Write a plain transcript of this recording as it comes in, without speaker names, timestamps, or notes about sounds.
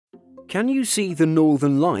Can you see the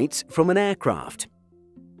northern lights from an aircraft?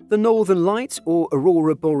 The northern lights, or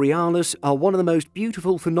aurora borealis, are one of the most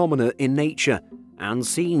beautiful phenomena in nature, and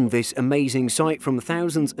seeing this amazing sight from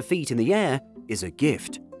thousands of feet in the air is a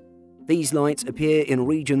gift. These lights appear in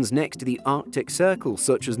regions next to the Arctic Circle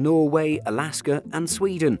such as Norway, Alaska and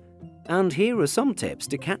Sweden. And here are some tips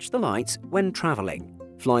to catch the lights when travelling.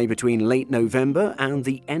 Fly between late November and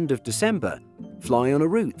the end of December. Fly on a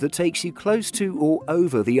route that takes you close to or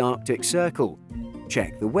over the Arctic Circle.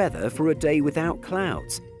 Check the weather for a day without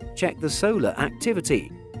clouds. Check the solar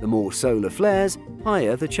activity. The more solar flares,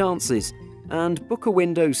 higher the chances. And book a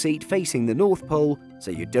window seat facing the North Pole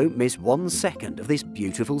so you don't miss 1 second of this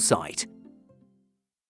beautiful sight.